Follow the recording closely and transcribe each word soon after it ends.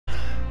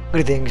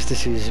Greetings,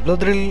 this is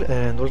Bloodrill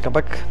and welcome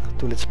back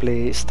to Let's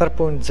Play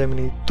Starpoint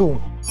Gemini 2.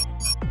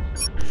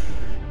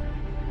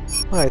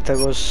 Right, I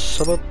was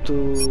about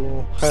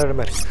to hire a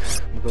merc,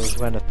 because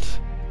why not?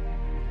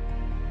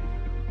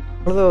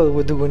 Although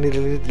we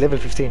need level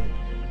 15.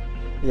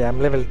 Yeah, I'm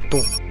level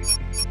 2.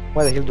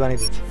 Why the hell do I need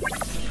it?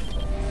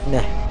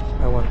 Nah,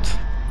 I won't.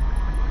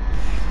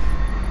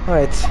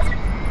 Alright,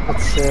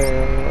 let's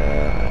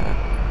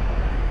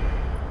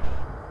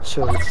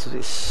do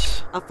this.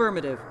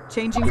 Affirmative.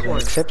 Changing Did I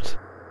course. accept?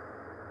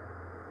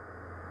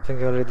 I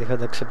think I already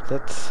had accepted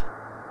that.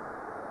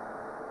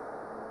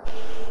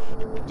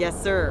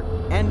 Yes, sir.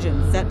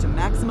 Engine set to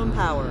maximum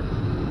power.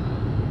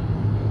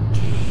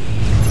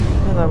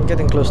 And I'm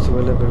getting close to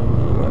a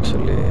level,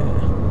 actually.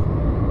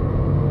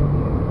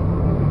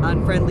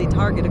 Unfriendly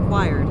target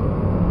acquired.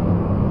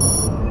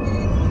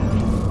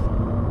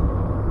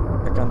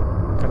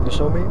 Can you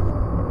show me?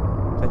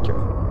 Thank you.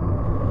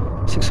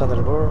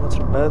 600 more, not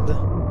so bad.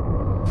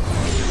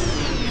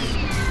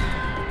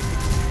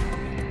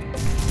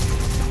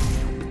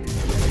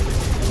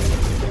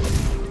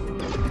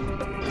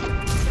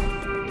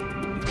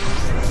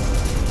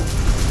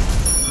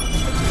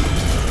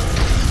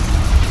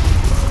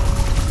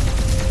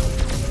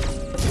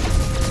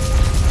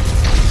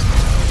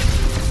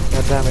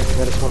 God damn it,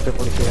 there is more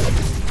people here.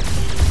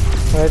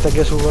 Alright, I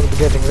guess we won't be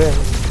getting them.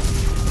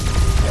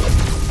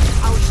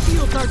 Our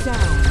shields are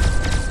down.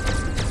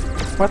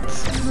 What?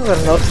 No,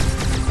 they're not.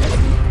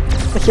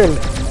 The hell?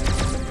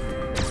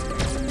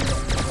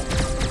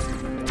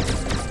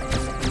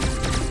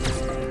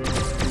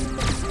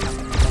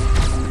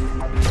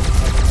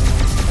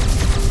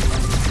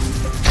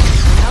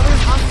 Another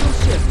hostile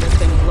ship has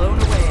been blown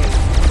away.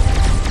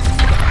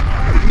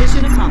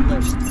 Mission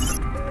accomplished.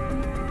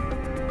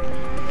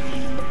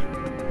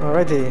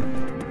 Alrighty.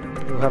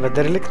 You have a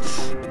derelict.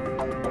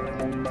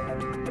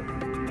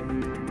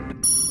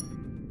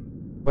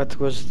 What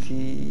was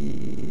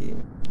the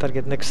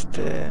target next?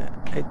 8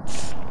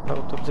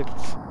 out object.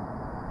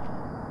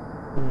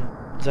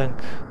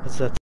 Junk. What's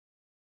that?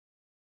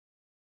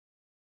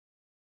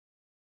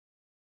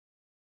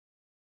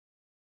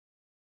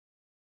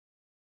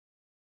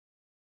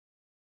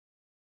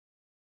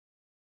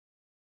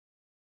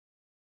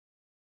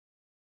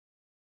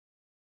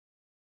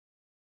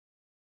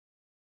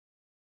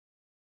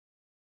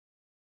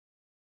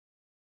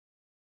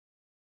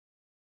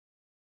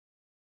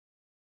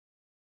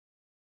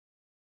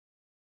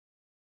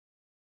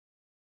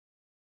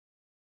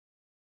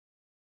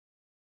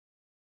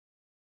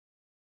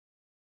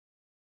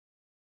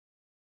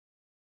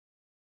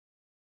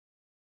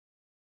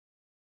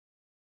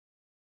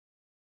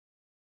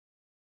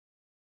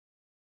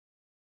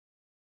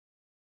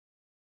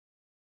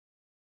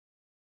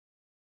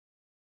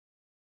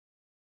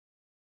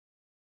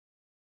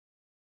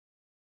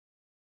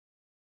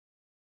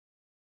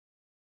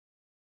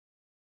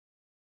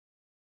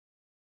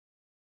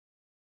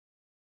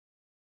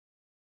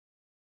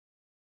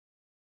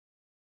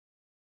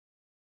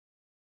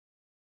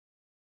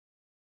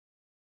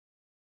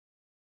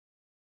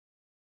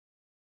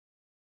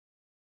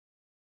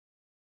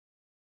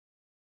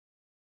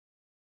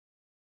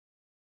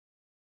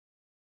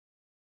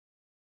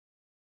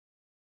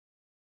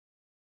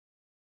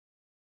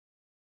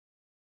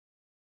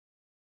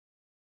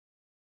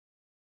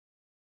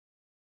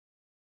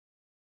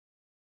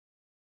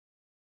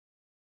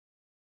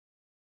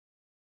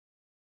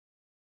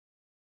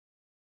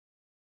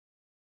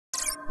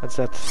 What's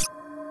that?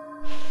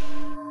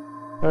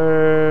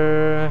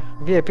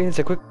 VIP needs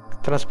a quick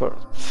transport.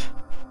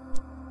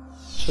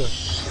 Sure.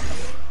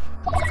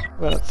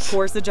 What?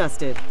 Course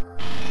adjusted.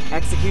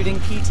 Executing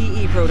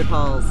PTE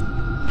protocols.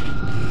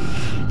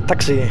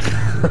 Taxi.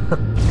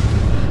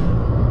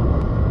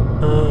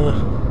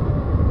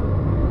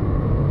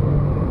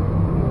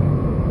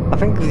 I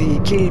think the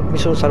kill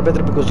missions are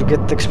better because you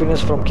get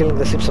experience from killing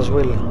the ships as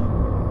well.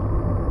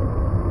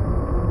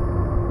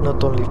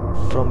 Not only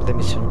from the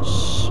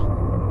missions.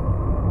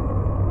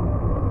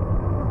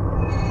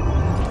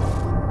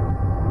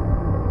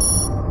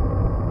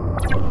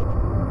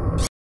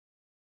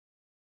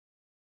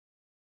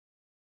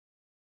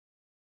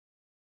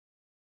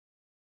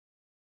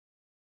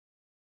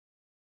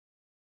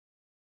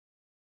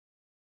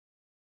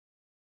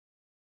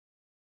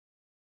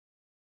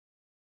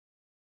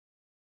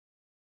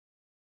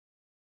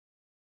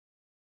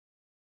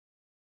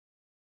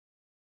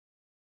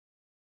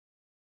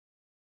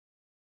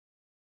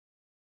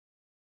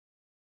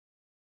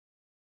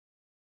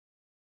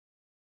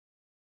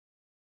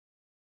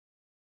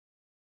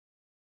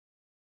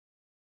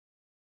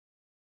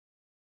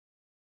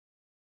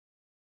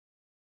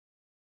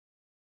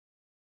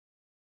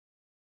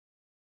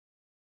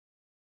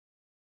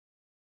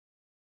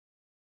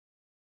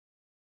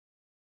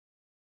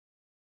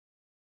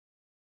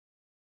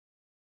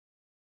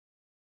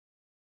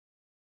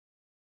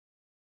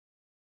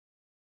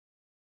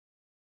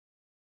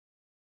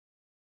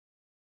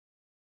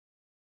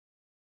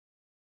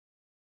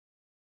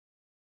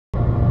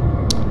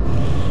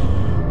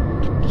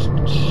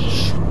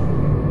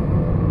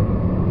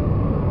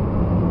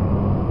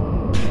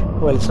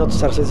 Well, it's not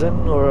Star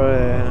Citizen or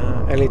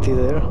Elite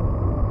either,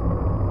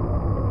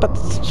 but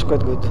it's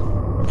quite good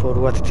for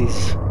what it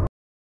is.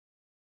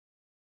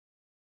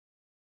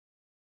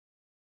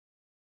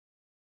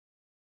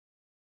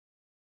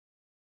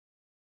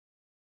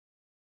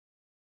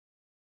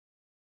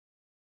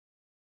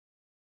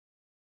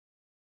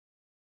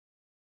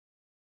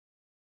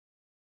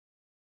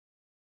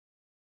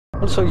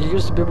 Also, you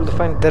used to be able to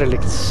find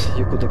derelicts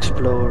you could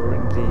explore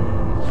in the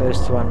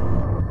first one.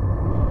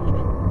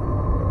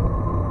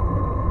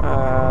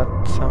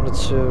 I'm not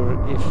sure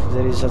if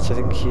there is such a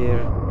thing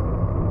here.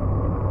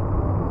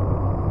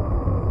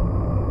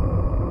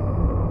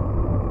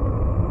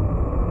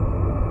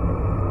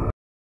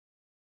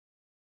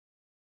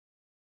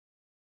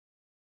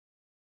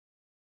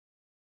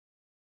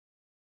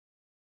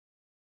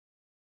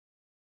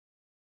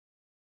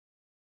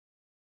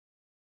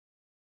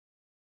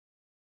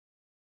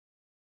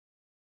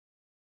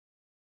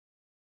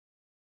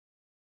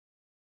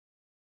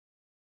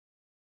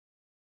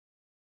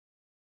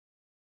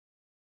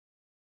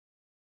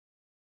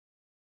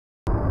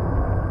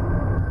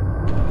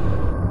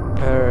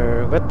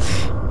 But,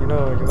 you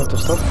know, you want to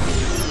stop?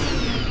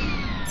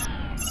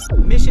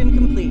 Mission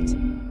complete.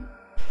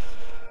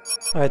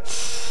 Right,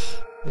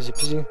 easy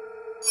peasy.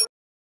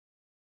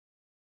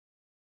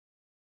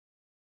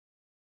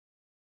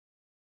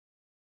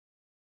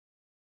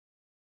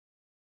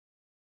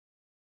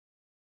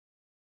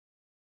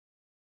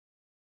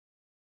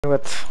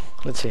 But,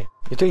 let's see.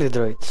 Utility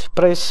droids.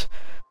 Price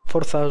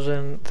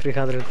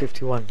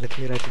 4,351. Let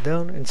me write it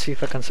down and see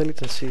if I can sell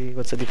it and see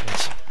what's the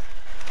difference.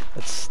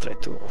 Let's try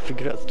to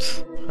figure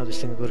out how this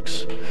thing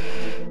works.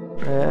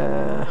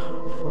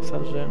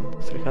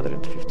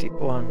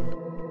 4,351.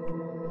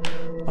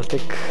 I'll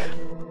take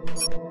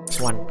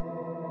one.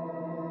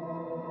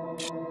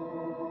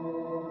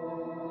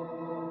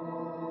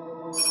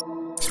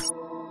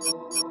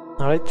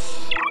 Alright.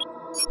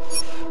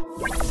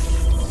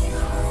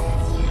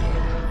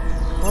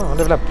 Oh,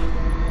 level up.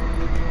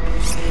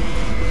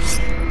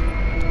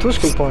 2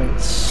 skill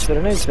points.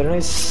 Very nice, very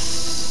nice.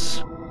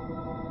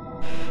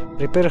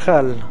 Repair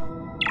hull.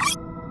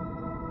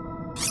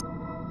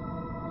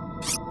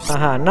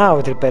 Aha, now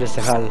it repairs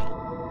the hull.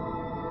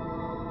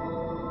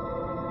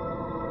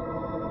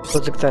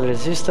 Projectile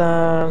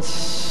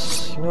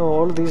resistance. You know,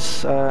 all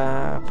this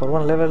for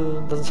one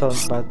level doesn't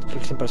sound bad.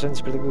 15%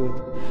 is pretty good.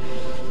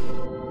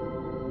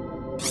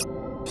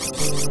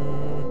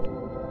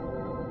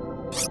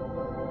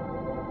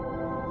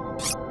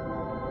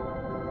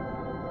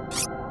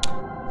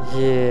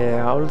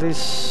 Yeah, all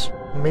this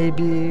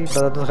maybe,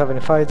 but I don't have any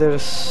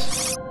fighters.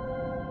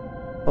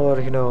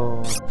 Or, you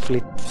know,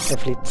 fleet.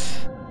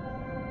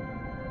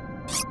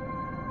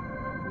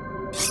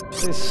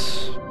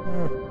 This,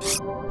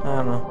 I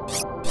don't know.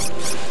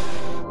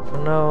 For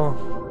now,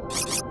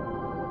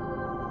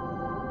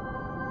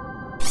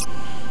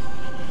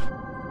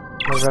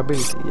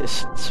 maneuverability,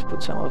 yes, let's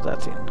put some of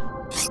that in.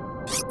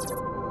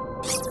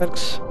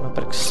 Perks, no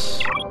perks.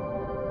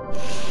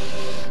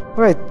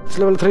 Right, it's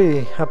level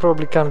 3. I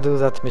probably can't do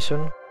that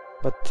mission,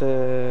 but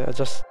I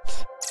just...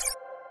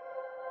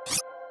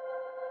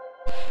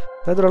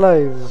 Dead or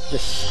alive?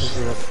 Yes, let's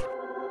do that.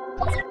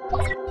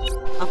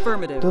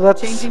 Affirmative. Do that,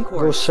 Changing go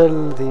course.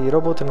 sell the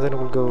robot and then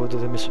we'll go do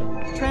the mission.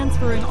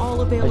 Transferring all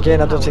available Again,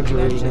 I don't power think to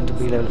we will need engines. to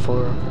be level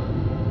 4,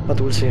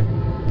 but we'll see.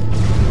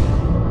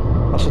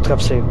 I should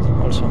have saved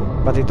also,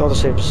 but it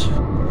auto-saves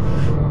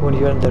when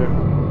you enter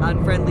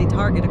Unfriendly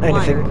target acquired.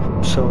 anything,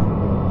 so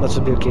that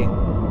should be okay.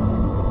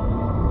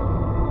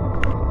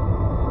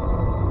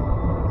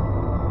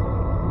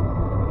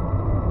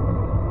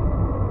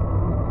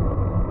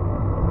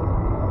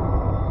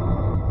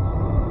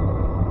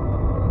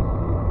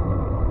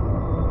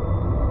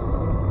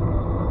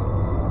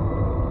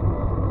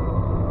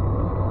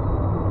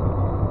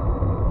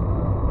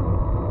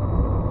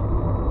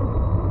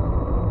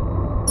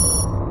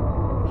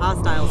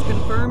 Hostiles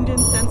confirmed in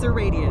sensor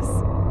radius.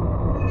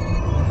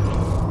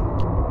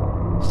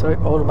 Destroy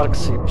all marked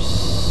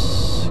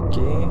ships.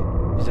 Okay,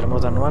 is there more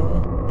than one?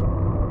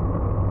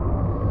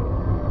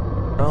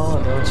 No,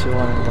 I don't see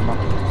one on the map.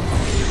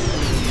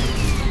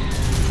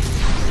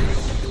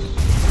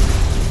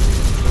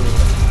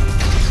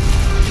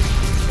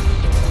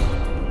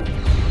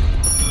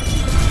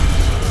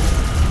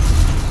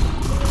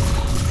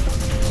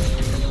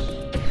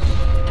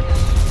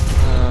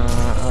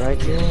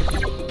 Alrighty.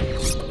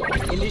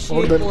 Initiate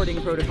Order.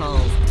 boarding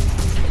protocols.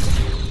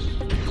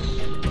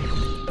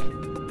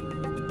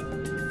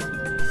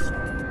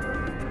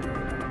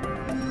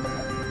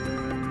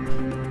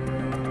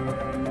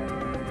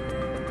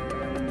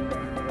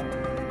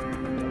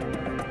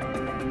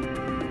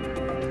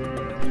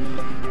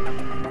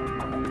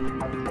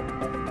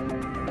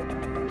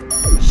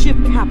 Ship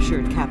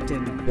captured,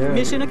 Captain. Yeah.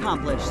 Mission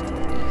accomplished.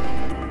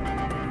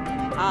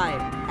 I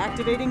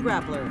activating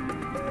grappler.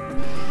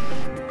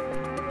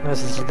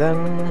 Nicely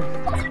done.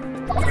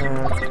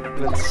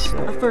 Let's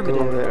go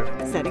Affirmative. there.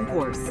 Setting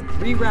course.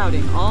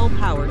 Rerouting all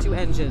power to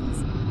engines.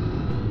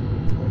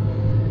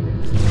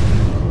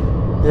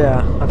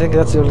 Yeah, I think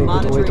that's the only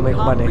good way to Monitoring make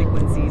comm money.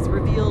 frequencies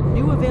revealed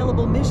new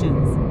available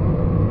missions.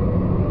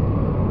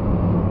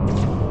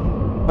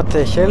 What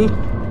the hell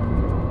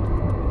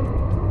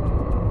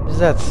is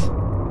that?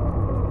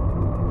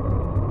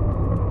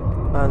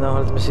 Oh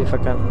no, let me see if I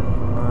can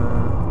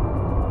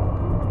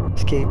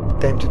escape.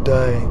 Time to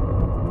die.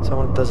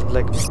 Someone doesn't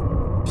like me.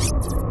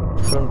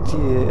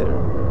 Frontier.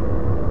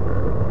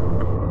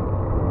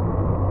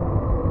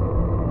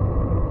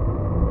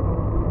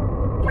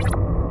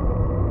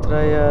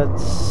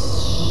 Triads.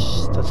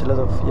 That's a lot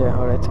of. Yeah,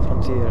 alright.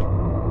 Frontier.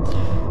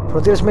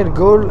 Frontier's main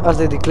goal, as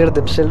they declare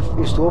themselves,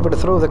 is to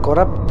overthrow the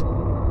corrupt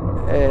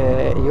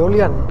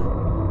Aeolian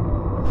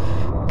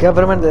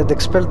government that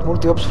expelled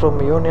multi-ops from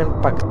Ionian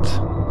Pact.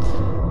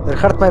 Their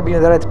heart might be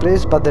in the right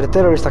place, but their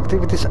terrorist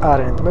activities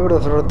aren't. Members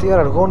of the Frontier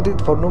are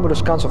wanted for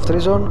numerous counts of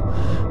treason,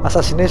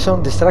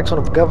 assassination, destruction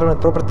of government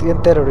property,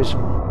 and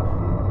terrorism.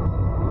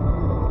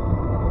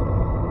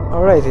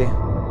 Alrighty.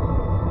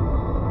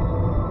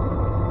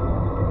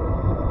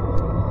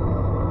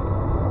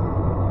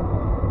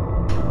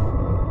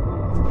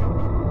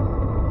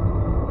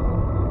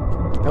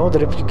 I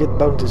wonder if you get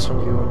bounties on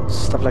you and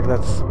stuff like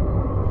that.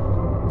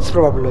 It's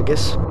probable, I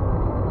guess.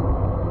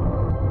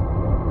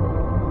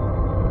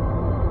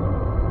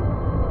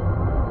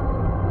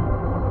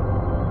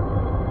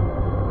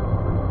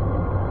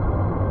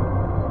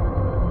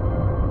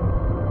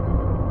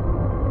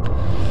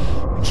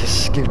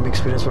 Just give me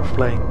experience for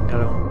flying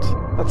around.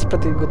 That's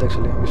pretty good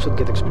actually. You should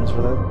get experience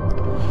for that.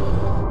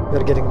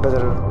 You're getting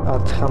better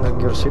at handling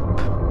your ship.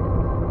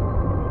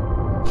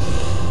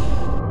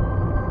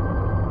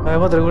 I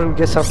wonder where we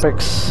get some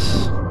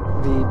specs.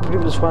 The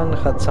previous one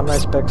had some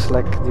nice specs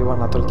like the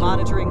one I told you.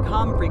 Monitoring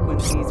comm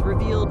frequencies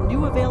revealed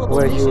new available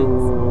Where missions. you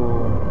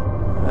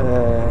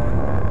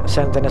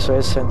send an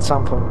SOS and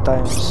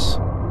sometimes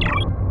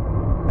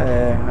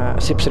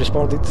ships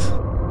responded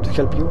to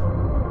help you.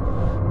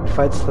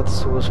 Fights, that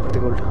was pretty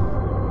cool.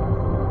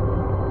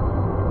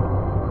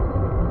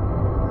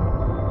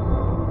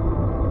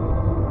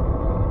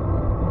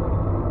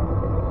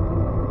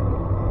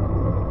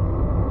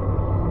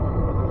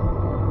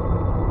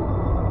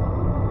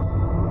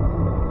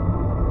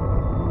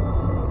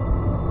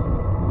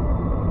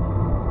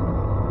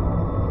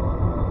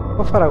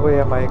 How far away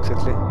am I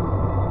exactly?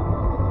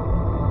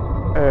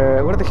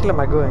 Where the hell am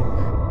I going?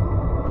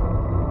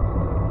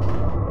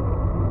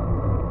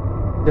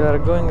 You are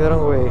going the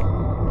wrong way.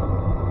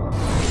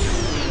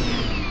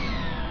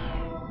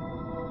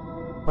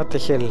 What the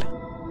hell?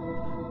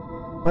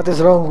 What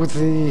is wrong with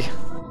the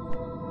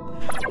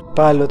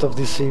pilot of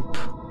this ship?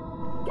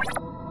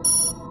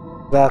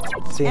 That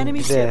thing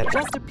Enemy there. ship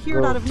just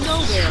appeared Go. out of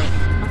nowhere.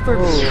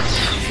 Affirmative.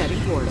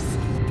 Setting course.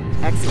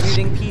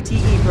 Executing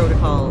PTE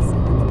protocols.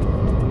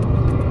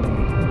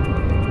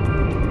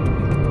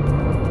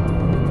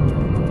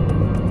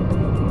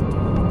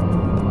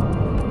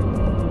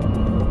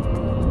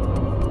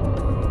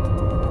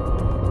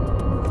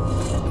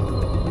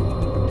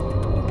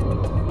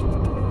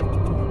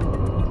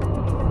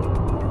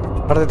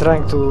 Are they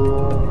trying to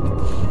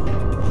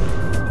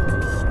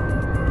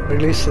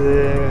release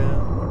the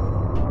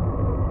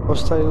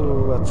hostile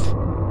or what?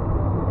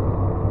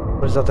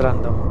 Or is that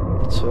random?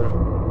 Not sure.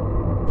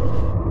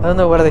 I don't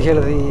know where the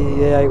hell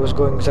the AI was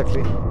going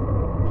exactly. I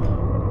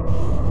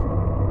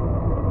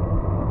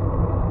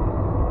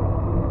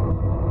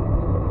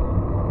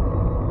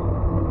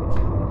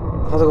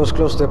thought it was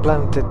close to the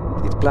planet.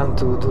 It planned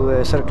to do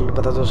a circle,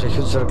 but that was a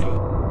huge circle.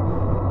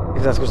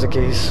 If that was the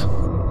case.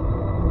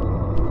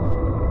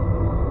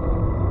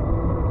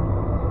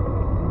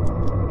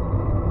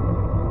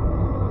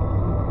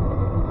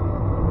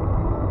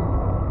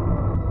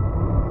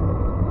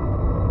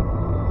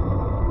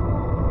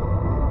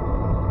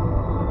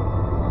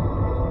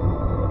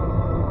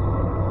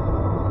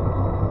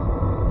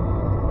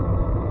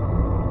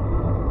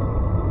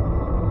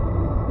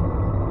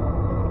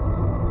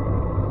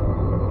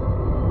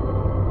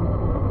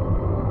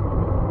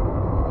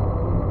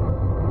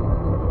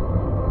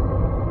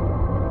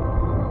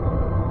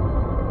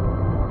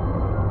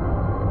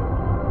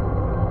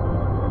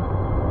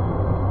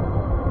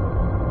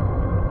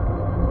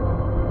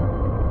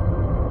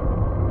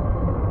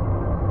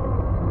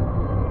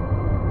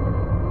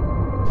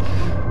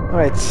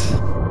 Alright,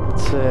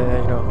 let's you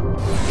know,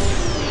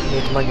 do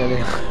it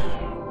manually.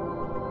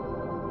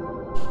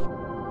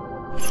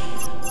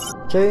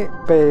 Okay,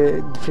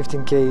 paid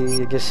 15k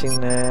I guess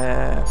in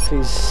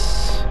fees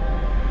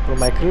for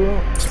my crew,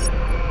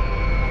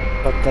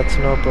 but that's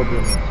no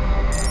problem.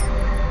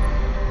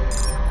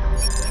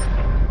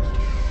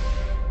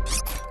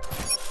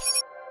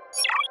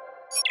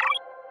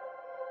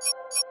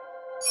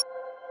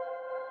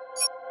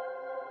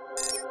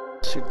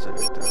 Shit,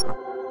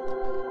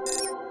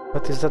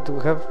 what is that we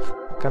have?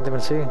 Can't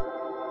even see.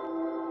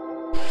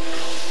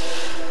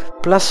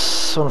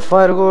 Plus on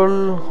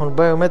firewall, on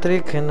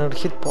biometric, and on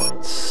hit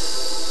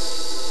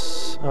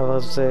points. Oh,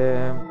 that's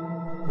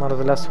one of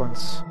the last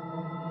ones.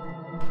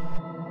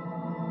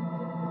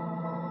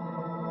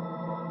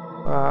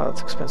 Wow,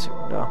 that's expensive.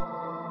 No.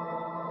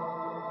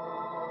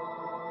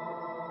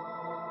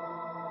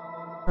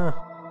 Huh,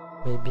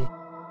 maybe.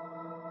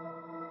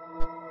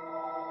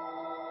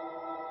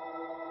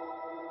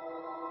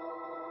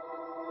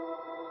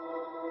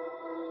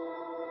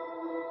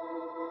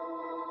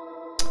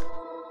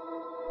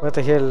 What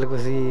the hell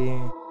with the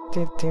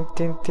tin tin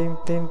tin tin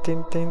tin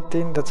tin tin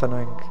tin? That's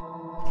annoying.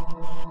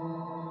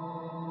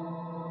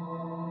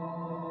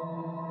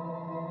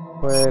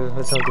 Well,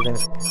 let's not get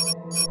anything.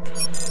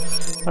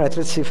 Alright,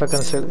 let's see if I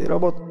can sell the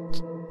robot.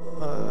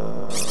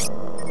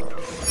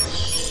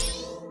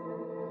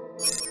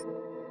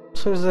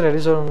 So is there a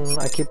reason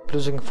I keep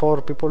losing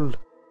 4 people?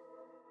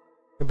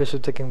 Maybe I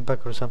should take him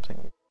back or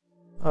something.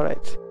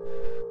 Alright.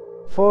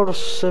 4,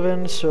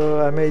 7, so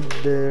I made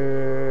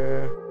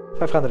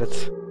 500.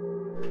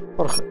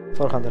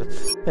 400.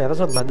 Yeah, that's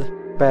not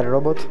bad. Per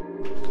robot.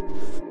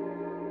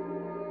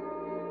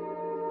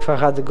 If I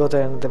had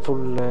gotten the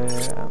full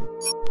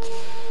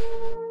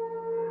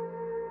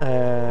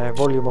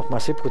volume of my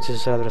ship, which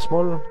is rather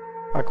small,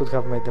 I could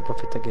have made the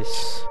profit, I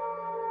guess.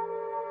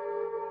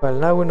 Well,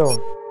 now we know.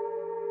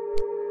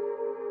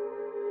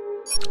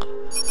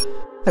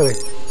 Anyway,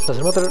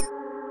 doesn't matter.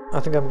 I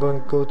think I'm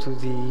going to go to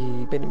the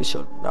main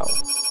mission now.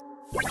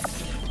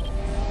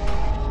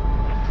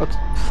 Oh,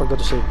 forgot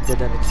to say, god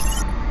damn it.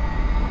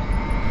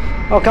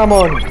 Oh, come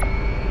on!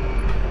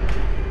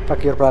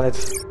 Fuck your planet.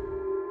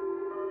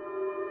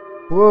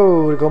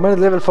 Whoa, recommended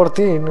level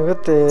 14,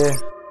 what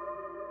the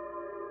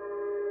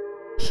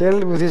hell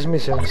with these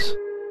missions?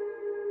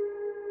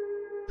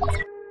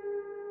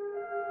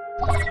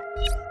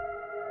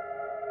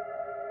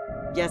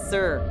 Yes,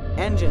 sir.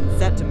 Engine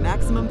set to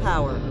maximum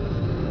power.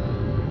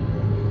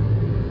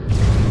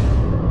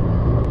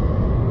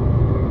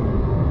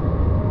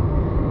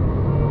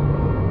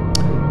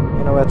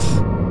 You know what?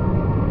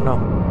 No.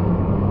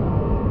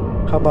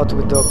 How about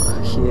we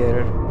dock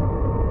here?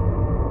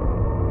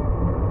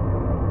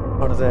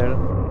 Or there?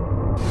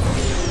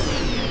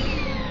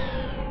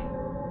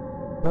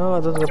 No, I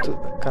don't want to.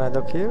 Can I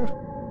dock here?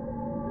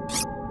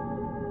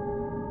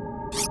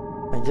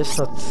 I guess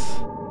not.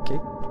 Okay.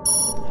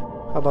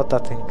 How about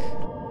that thing?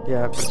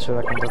 Yeah, I'm pretty sure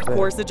I can dock there.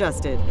 Course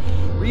adjusted.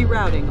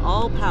 Rerouting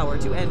all power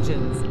to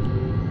engines.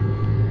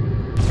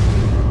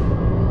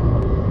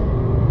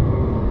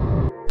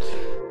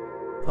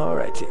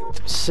 Alrighty,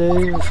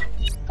 save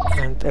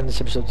and end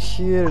this episode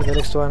here. The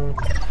next one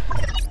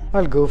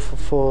I'll go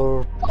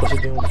for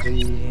proceeding with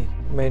the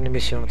main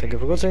mission. Thank you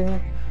for watching,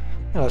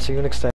 and I'll see you next time.